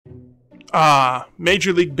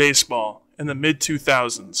Major League Baseball in the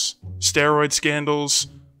mid-2000s. Steroid scandals,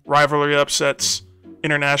 rivalry upsets,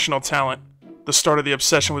 international talent, the start of the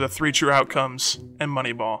obsession with the three true outcomes, and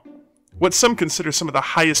Moneyball. What some consider some of the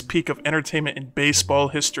highest peak of entertainment in baseball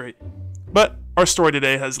history. But our story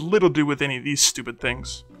today has little to do with any of these stupid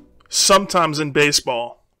things. Sometimes in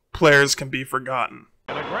baseball, players can be forgotten.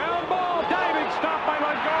 And a ground ball, diving, stopped by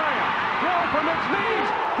Longoria. Throw from its knees,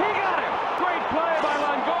 he got him. Great play by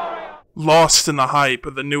Longoria. Lost in the hype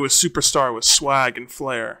of the newest superstar with swag and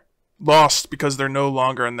flair. Lost because they're no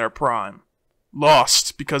longer in their prime.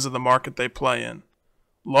 Lost because of the market they play in.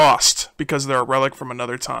 Lost because they're a relic from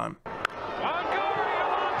another time. Longoria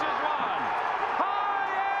launches one.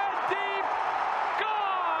 High and deep.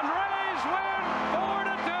 Gone. Rays win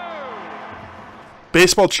 4-2.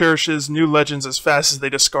 Baseball cherishes new legends as fast as they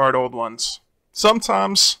discard old ones.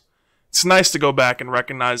 Sometimes, it's nice to go back and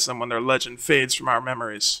recognize them when their legend fades from our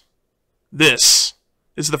memories. This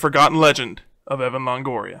is the forgotten legend of Evan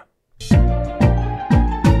Longoria.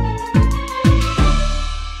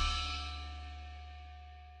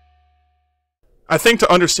 I think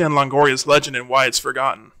to understand Longoria's legend and why it's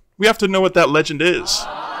forgotten, we have to know what that legend is.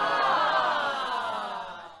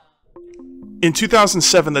 In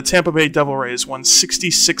 2007, the Tampa Bay Devil Rays won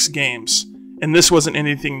 66 games, and this wasn't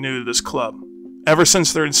anything new to this club. Ever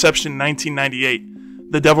since their inception in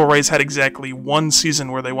 1998, the Devil Rays had exactly one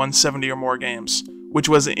season where they won 70 or more games, which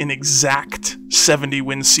was an exact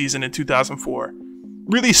 70-win season in 2004.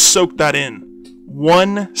 Really soak that in.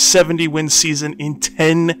 One 70-win season in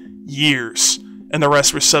 10 years. And the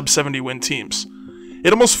rest were sub-70 win teams.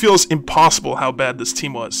 It almost feels impossible how bad this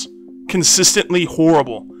team was. Consistently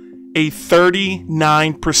horrible. A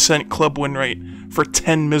 39% club win rate for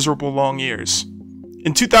 10 miserable long years.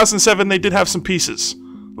 In 2007, they did have some pieces,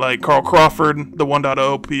 like Carl Crawford, the 1.0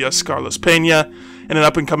 OPS Carlos Pena, and an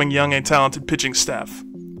up-and-coming young and talented pitching staff.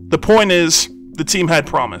 The point is, the team had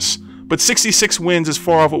promise, but 66 wins is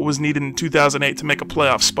far off what was needed in 2008 to make a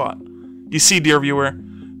playoff spot. You see, dear viewer,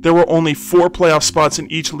 there were only 4 playoff spots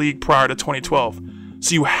in each league prior to 2012,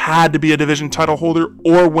 so you had to be a division title holder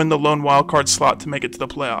or win the lone wildcard slot to make it to the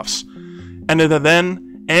playoffs. And in the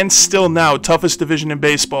then, and still now, toughest division in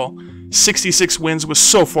baseball, 66 wins was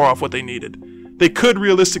so far off what they needed. They could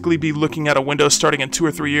realistically be looking at a window starting in 2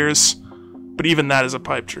 or 3 years, but even that is a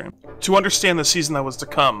pipe dream. To understand the season that was to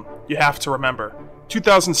come, you have to remember,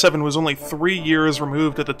 2007 was only 3 years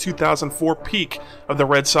removed at the 2004 peak of the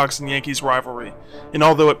Red Sox and Yankees rivalry, and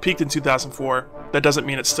although it peaked in 2004, that doesn't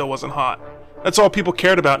mean it still wasn't hot. That's all people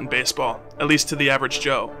cared about in baseball, at least to the average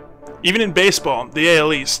Joe. Even in baseball, the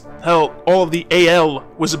AL East, hell, all of the AL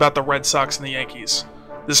was about the Red Sox and the Yankees.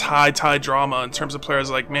 This high-tide drama in terms of players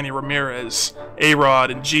like Manny Ramirez,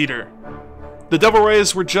 A-Rod, and Jeter. The Devil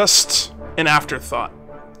Rays were just an afterthought.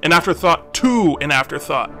 An afterthought to an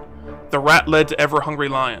afterthought. The rat led to ever-hungry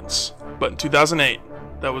lions, but in 2008,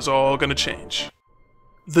 that was all gonna change.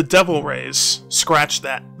 The Devil Rays, scratch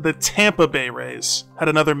that, the Tampa Bay Rays had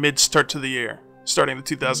another mid-start to the year, starting the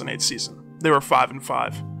 2008 season. They were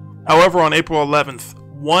 5-5. However, on April 11th,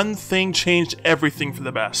 one thing changed everything for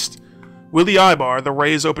the best. Willie Ibar, the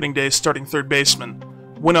Rays' opening day starting third baseman,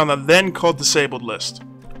 went on the then-called disabled list.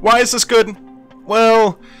 Why is this good?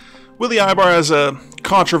 Well, Willie Ibar has a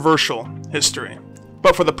controversial history.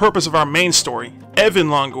 But for the purpose of our main story, Evan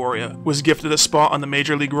Longoria was gifted a spot on the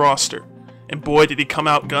Major League roster, and boy did he come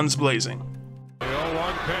out guns blazing. The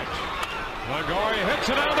 0-1 pitch. Longoria hits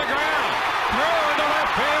it on the ground. Through into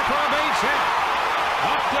left field for a base hit.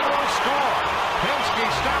 Upton will score. Pinsky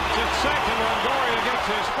stops at second. Longoria gets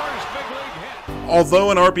his first big league hit. Although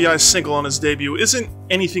an RBI single on his debut isn't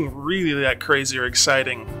anything really that crazy or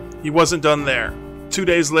exciting, he wasn't done there. 2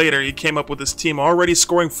 days later, he came up with his team already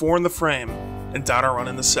scoring 4 in the frame, and down a run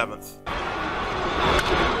in the 7th. And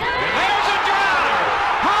there's a drive!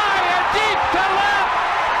 High and deep to left!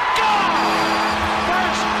 Gone!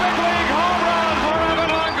 First big league home run for Evan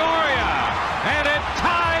Longoria, and it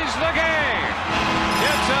ties the game.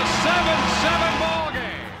 It's a 7-7 ball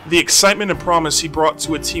game. The excitement and promise he brought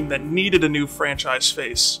to a team that needed a new franchise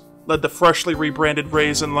face led the freshly rebranded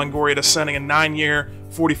Rays and Longoria to signing a 9-year,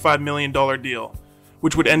 $45 million deal,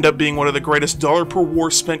 which would end up being one of the greatest dollar-per-war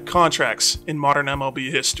spent contracts in modern MLB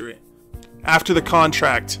history. After the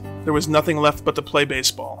contract, there was nothing left but to play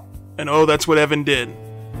baseball. And oh, that's what Evan did.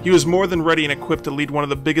 He was more than ready and equipped to lead one of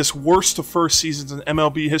the biggest worst-to-first seasons in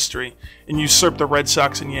MLB history and usurp the Red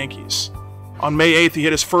Sox and Yankees. On May 8th, he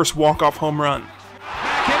hit his first walk-off home run.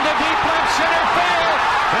 Back into deep left center field.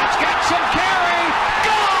 Let's get some carry.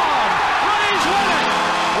 Gone! Rays win it!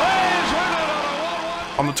 Rays win it on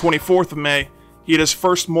a 1-1. On the 24th of May, he hit his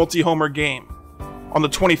first multi-homer game. On the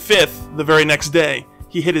 25th, the very next day,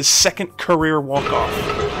 he hit his second career walk-off.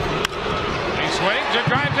 He swings and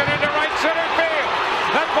drives it into right center field.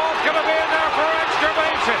 That ball's going to be in there for extra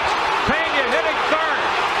bases. Pena hitting third.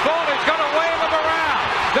 Goldie's going to wave him around.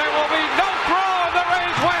 There will be no throw, and the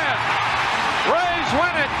Rays win. Rays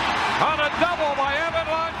win it on a double by Evan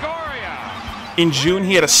Longoria. In June,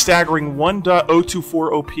 he had a staggering 1.024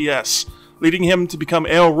 OPS, leading him to become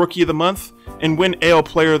AL Rookie of the Month and win AL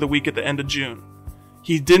Player of the Week at the end of June.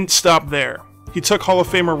 He didn't stop there. He took Hall of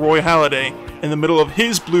Famer Roy Halladay in the middle of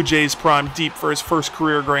his Blue Jays prime deep for his first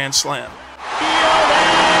career grand slam.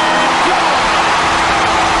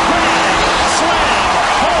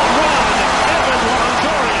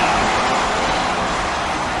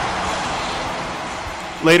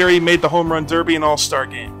 Later, he made the Home Run Derby and All-Star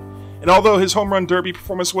Game. And although his Home Run Derby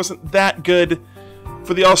performance wasn't that good,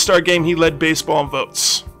 for the All-Star Game he led baseball in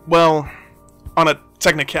votes. Well, on a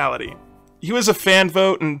technicality. He was a fan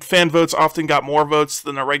vote, and fan votes often got more votes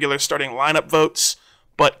than the regular starting lineup votes.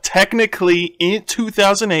 But technically, in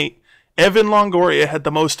 2008, Evan Longoria had the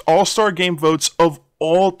most All-Star Game votes of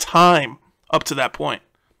all time up to that point.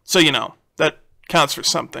 So, you know, that counts for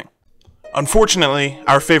something. Unfortunately,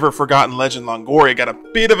 our favorite forgotten legend Longoria got a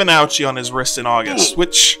bit of an ouchie on his wrist in August,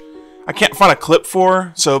 which I can't find a clip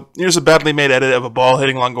for, so here's a badly made edit of a ball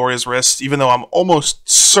hitting Longoria's wrist, even though I'm almost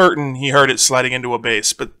certain he heard it sliding into a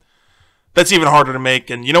base, but that's even harder to make,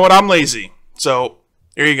 and you know what, I'm lazy, so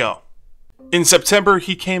here you go. In September,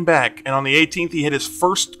 he came back, and on the 18th, he hit his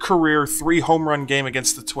first career 3-home-run game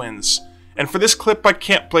against the Twins. And for this clip, I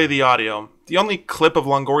can't play the audio. The only clip of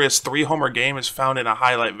Longoria's 3-homer game is found in a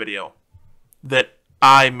highlight video that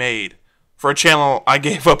I made for a channel I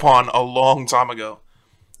gave up on a long time ago.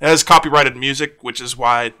 It has copyrighted music, which is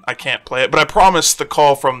why I can't play it, but I promise the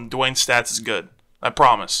call from Dwayne Stats is good. I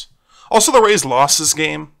promise. Also, the Rays lost this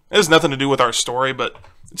game. It has nothing to do with our story, but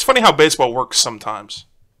it's funny how baseball works sometimes.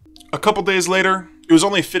 A couple days later, it was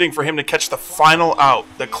only fitting for him to catch the final out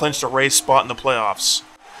that clinched a Rays spot in the playoffs.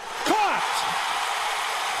 Caught!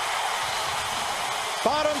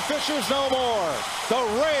 Bottom fishers no more.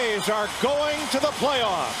 The Rays are going to the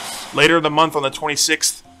playoffs. Later in the month, on the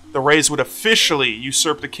 26th, the Rays would officially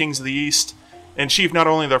usurp the Kings of the East and achieve not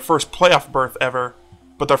only their first playoff berth ever,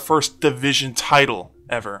 but their first division title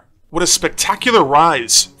ever. What a spectacular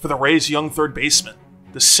rise for the Rays' young third baseman,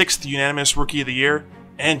 the 6th unanimous Rookie of the Year,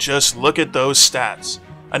 and just look at those stats.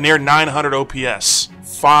 A near 900 OPS,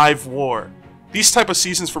 5 WAR. These type of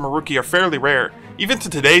seasons from a rookie are fairly rare, even to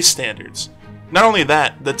today's standards. Not only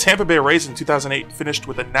that, the Tampa Bay Rays in 2008 finished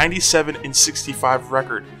with a 97-65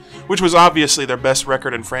 record, which was obviously their best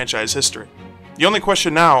record in franchise history. The only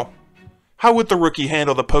question now, how would the rookie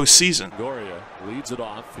handle the postseason? Longoria leads it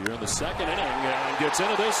off here in the second inning and gets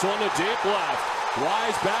into this one to deep left.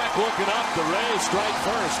 Rise back, looking up, the Rays strike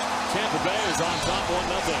first. Tampa Bay is on top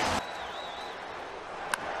 1-0.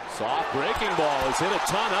 Soft breaking ball is hit a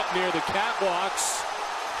ton up near the catwalks.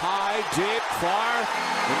 High, deep, far,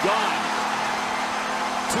 and gone.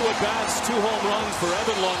 2 at-bats, 2 home runs for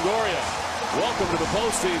Evan Longoria. Welcome to the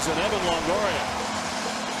postseason, Evan Longoria.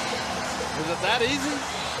 Is it that easy?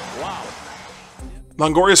 Wow.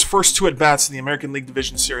 Longoria's first 2 at-bats in the American League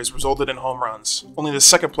Division Series resulted in home runs, only the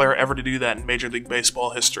second player ever to do that in Major League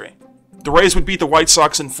Baseball history. The Rays would beat the White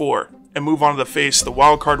Sox in 4, and move on to face the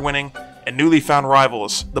wild-card winning and newly found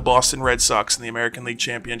rivals, the Boston Red Sox in the American League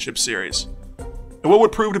Championship Series. In what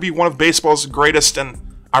would prove to be one of baseball's greatest and,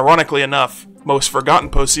 ironically enough, most forgotten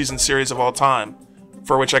postseason series of all time,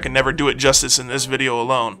 for which I can never do it justice in this video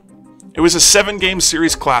alone. It was a 7-game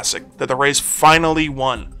series classic that the Rays finally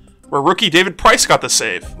won, where rookie David Price got the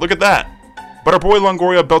save. Look at that. But our boy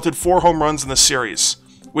Longoria belted 4 home runs in the series,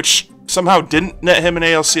 which somehow didn't net him an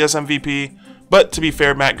ALCS MVP, but to be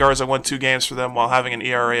fair, Matt Garza won 2 games for them while having an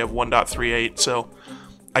ERA of 1.38, so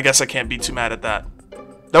I guess I can't be too mad at that.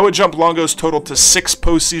 That would jump Longo's total to 6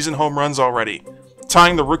 postseason home runs already,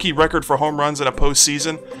 tying the rookie record for home runs in a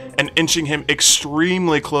postseason and inching him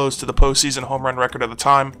extremely close to the postseason home run record at the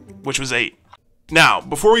time, which was 8. Now,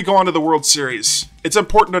 before we go on to the World Series, it's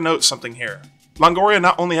important to note something here. Longoria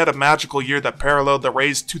not only had a magical year that paralleled the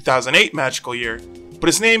Rays' 2008 magical year, but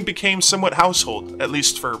his name became somewhat household, at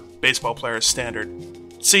least for baseball players' standard.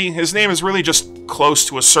 See, his name is really just close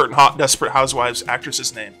to a certain hot Desperate Housewives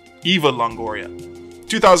actress's name, Eva Longoria.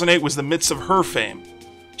 2008 was the midst of her fame.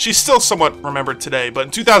 She's still somewhat remembered today, but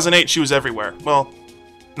in 2008 she was everywhere. Well,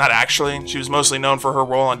 not actually. She was mostly known for her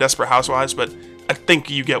role on Desperate Housewives, but I think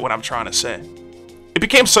you get what I'm trying to say. It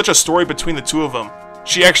became such a story between the two of them.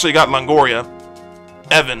 She actually got Longoria,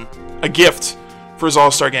 Evan, a gift for his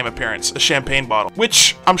All-Star Game appearance, a champagne bottle,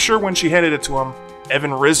 which I'm sure when she handed it to him,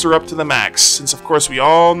 Evan rizzed her up to the max, since of course we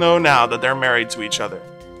all know now that they're married to each other.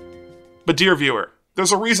 But dear viewer,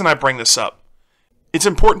 there's a reason I bring this up. It's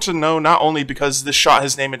important to know not only because this shot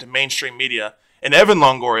his name into mainstream media, and Evan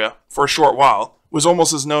Longoria, for a short while, was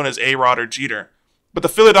almost as known as A-Rod or Jeter, but the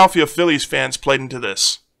Philadelphia Phillies fans played into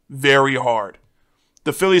this very hard.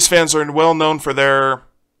 The Phillies fans are well known for their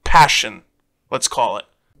passion, let's call it.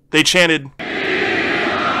 They chanted,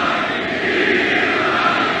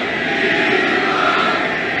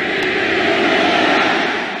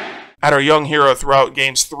 at our young hero throughout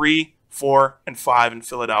games 3, 4, and 5 in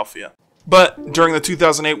Philadelphia. But during the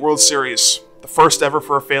 2008 World Series, the first ever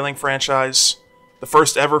for a failing franchise, the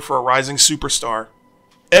first ever for a rising superstar,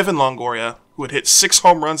 Evan Longoria, who had hit 6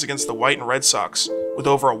 home runs against the White and Red Sox with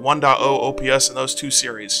over a 1.0 OPS in those 2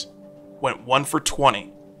 series, went 1 for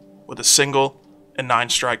 20 with a single and 9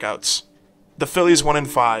 strikeouts. The Phillies won in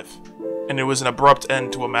 5, and it was an abrupt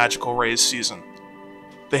end to a magical Rays season.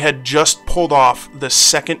 They had just pulled off the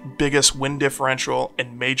second biggest win differential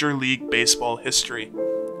in Major League Baseball history,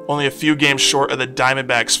 only a few games short of the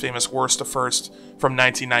Diamondbacks' famous worst to first from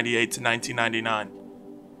 1998 to 1999.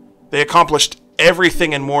 They accomplished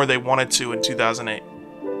everything and more they wanted to in 2008,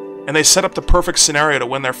 and they set up the perfect scenario to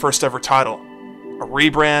win their first ever title. A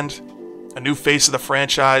rebrand, a new face of the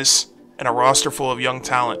franchise, and a roster full of young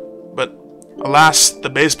talent. But alas, the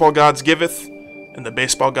baseball gods giveth, and the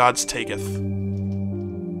baseball gods taketh.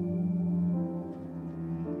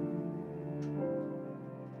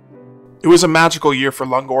 It was a magical year for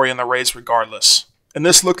Longoria and the Rays regardless, and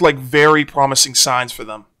this looked like very promising signs for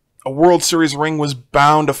them. A World Series ring was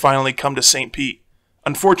bound to finally come to St. Pete.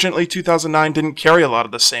 Unfortunately, 2009 didn't carry a lot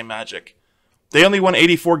of the same magic. They only won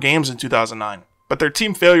 84 games in 2009, but their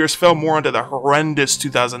team failures fell more onto the horrendous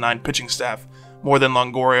 2009 pitching staff more than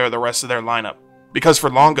Longoria or the rest of their lineup. Because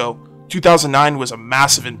for Longo, 2009 was a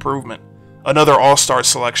massive improvement. Another All-Star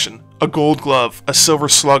selection, a Gold Glove, a Silver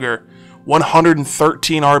Slugger,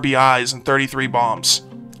 113 RBIs and 33 bombs,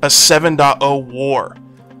 a 7.0 WAR.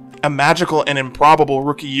 A magical and improbable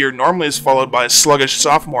rookie year normally is followed by a sluggish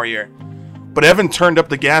sophomore year, but Evan turned up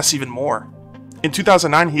the gas even more. In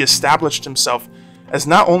 2009, he established himself as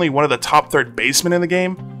not only one of the top third basemen in the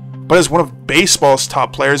game, but as one of baseball's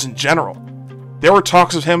top players in general. There were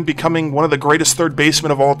talks of him becoming one of the greatest third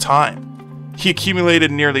basemen of all time. He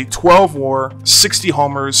accumulated nearly 12 WAR, 60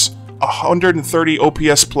 homers, 130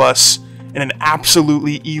 OPS plus, and an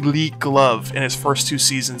absolutely elite glove in his first 2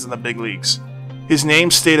 seasons in the big leagues. His name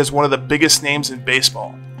stayed as one of the biggest names in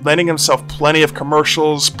baseball, lending himself plenty of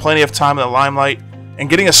commercials, plenty of time in the limelight, and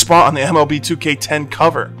getting a spot on the MLB 2K10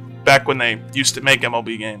 cover, back when they used to make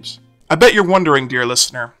MLB games. I bet you're wondering, dear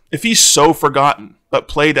listener, if he's so forgotten, but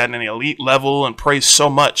played at an elite level and praised so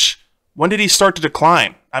much, when did he start to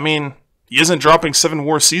decline? I mean, he isn't dropping 7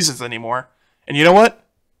 WAR seasons anymore. And you know what?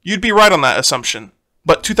 You'd be right on that assumption.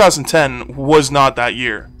 But 2010 was not that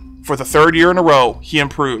year. For the 3rd year in a row, he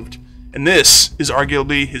improved, and this is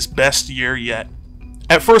arguably his best year yet.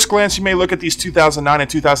 At first glance, you may look at these 2009 and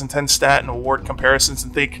 2010 stat and award comparisons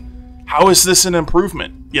and think, how is this an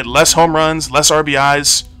improvement? He had less home runs, less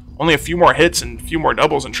RBIs, only a few more hits and a few more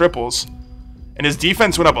doubles and triples. And his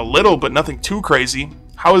defense went up a little, but nothing too crazy.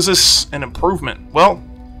 How is this an improvement? Well,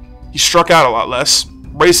 he struck out a lot less,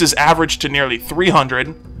 raised his average to nearly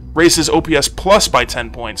 300, raised his OPS plus by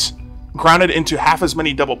 10 points, grounded into half as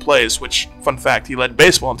many double plays, which, fun fact, he led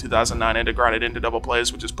baseball in 2009 and grounded into double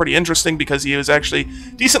plays, which is pretty interesting because he was actually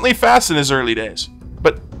decently fast in his early days.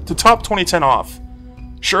 But to top 2010 off,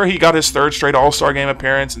 sure, he got his 3rd straight All-Star Game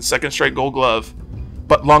appearance and 2nd straight Gold Glove,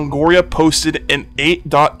 but Longoria posted an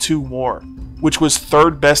 8.2 WAR, which was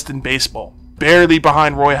 3rd best in baseball, barely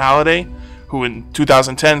behind Roy Halladay, who in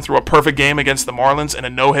 2010 threw a perfect game against the Marlins and a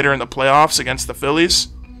no-hitter in the playoffs against the Phillies,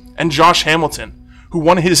 and Josh Hamilton, who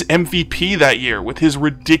won his MVP that year with his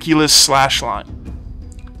ridiculous slash line.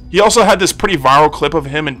 He also had this pretty viral clip of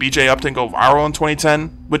him and BJ Upton go viral in 2010,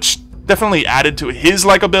 which definitely added to his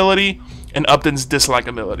likability and Upton's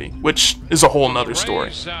dislikability, which is a whole nother story.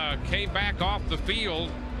 Rays came back off the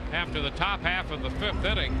field after the top half of the 5th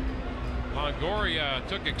inning. Longoria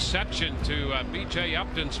took exception to BJ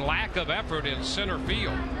Upton's lack of effort in center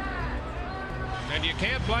field. And you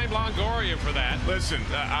can't blame Longoria for that. Listen,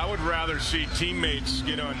 I would rather see teammates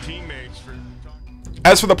get on teammates for.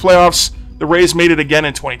 As for the playoffs, the Rays made it again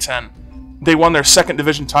in 2010. They won their 2nd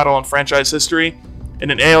division title in franchise history.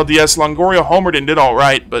 And in ALDS, Longoria homered and did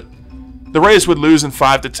alright, but the Rays would lose in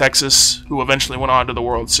 5 to Texas, who eventually went on to the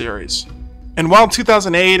World Series. And while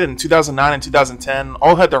 2008 and 2009 and 2010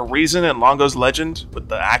 all had their reason in Longo's legend, with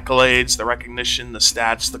the accolades, the recognition, the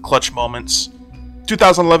stats, the clutch moments,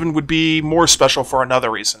 2011 would be more special for another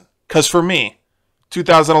reason. Because for me,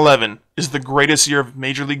 2011 is the greatest year of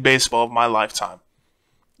Major League Baseball of my lifetime.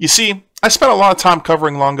 You see, I spent a lot of time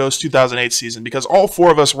covering Longo's 2008 season because all four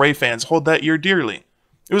of us Ray fans hold that year dearly.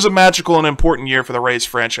 It was a magical and important year for the Rays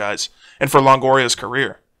franchise and for Longoria's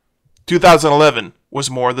career. 2011 was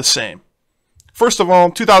more of the same. First of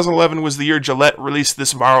all, 2011 was the year Gillette released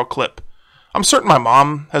this viral clip. I'm certain my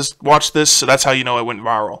mom has watched this, so that's how you know it went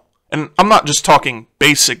viral. And I'm not just talking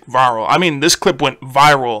basic viral. I mean, this clip went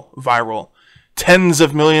viral. Tens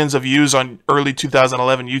of millions of views on early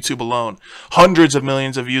 2011 YouTube alone. Hundreds of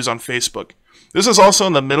millions of views on Facebook. This is also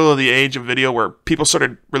in the middle of the age of video where people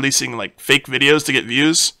started releasing like fake videos to get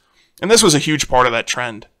views. And this was a huge part of that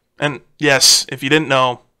trend. And yes, if you didn't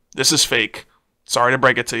know, this is fake. Sorry to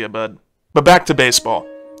break it to you, bud. But back to baseball.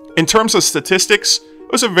 In terms of statistics,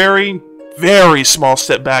 it was a very, very small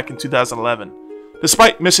step back in 2011.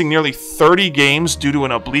 Despite missing nearly 30 games due to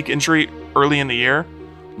an oblique injury early in the year,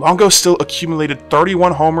 Longo still accumulated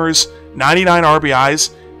 31 homers, 99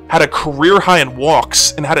 RBIs, had a career high in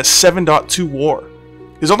walks, and had a 7.2 WAR.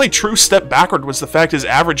 His only true step backward was the fact his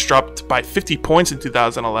average dropped by 50 points in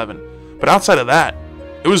 2011. But outside of that,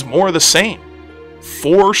 it was more of the same.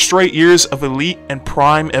 4 straight years of elite and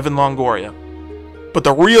prime Evan Longoria. But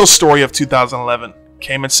the real story of 2011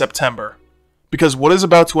 came in September, because what is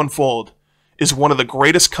about to unfold is one of the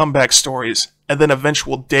greatest comeback stories and then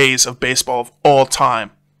eventual days of baseball of all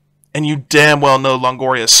time. And you damn well know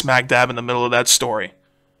Longoria is smack dab in the middle of that story.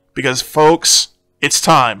 Because folks, it's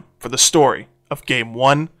time for the story of Game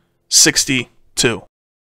 162.